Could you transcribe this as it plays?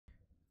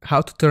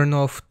how to turn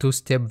off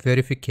two-step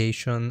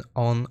verification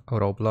on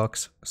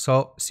Roblox.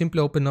 So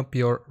simply open up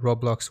your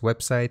Roblox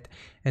website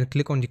and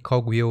click on the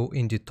cogwheel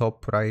in the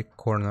top right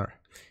corner.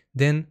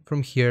 Then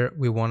from here,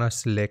 we want to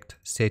select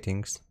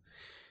settings.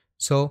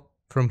 So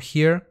from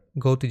here,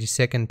 go to the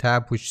second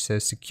tab, which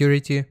says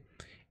security.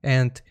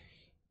 And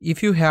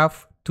if you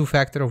have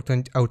two-factor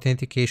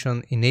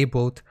authentication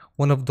enabled,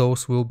 one of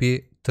those will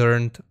be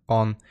turned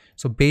on.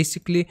 So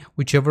basically,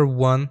 whichever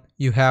one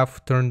you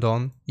have turned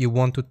on, you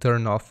want to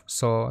turn off.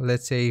 So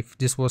let's say if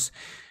this was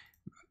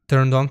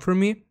turned on for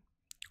me,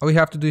 all you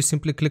have to do is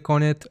simply click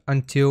on it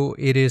until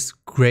it is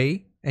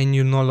gray and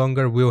you no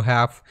longer will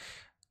have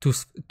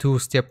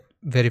two-step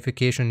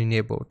verification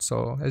enabled.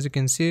 So as you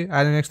can see,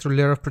 add an extra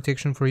layer of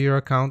protection for your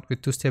account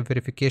with two-step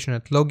verification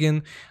at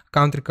login,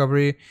 account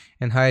recovery,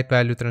 and high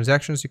value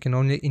transactions. You can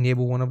only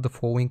enable one of the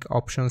following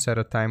options at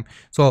a time.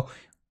 So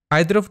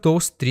either of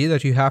those three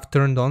that you have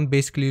turned on,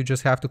 basically you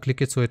just have to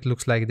click it so it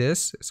looks like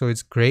this, so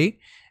it's gray,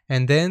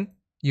 and then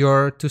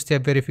your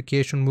two-step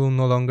verification will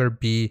no longer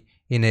be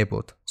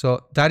enabled.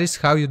 So that is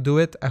how you do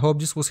it. I hope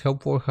this was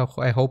helpful.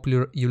 I hope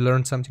you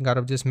learned something out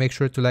of this. Make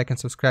sure to like and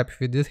subscribe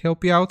if it did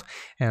help you out,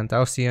 and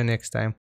I'll see you next time.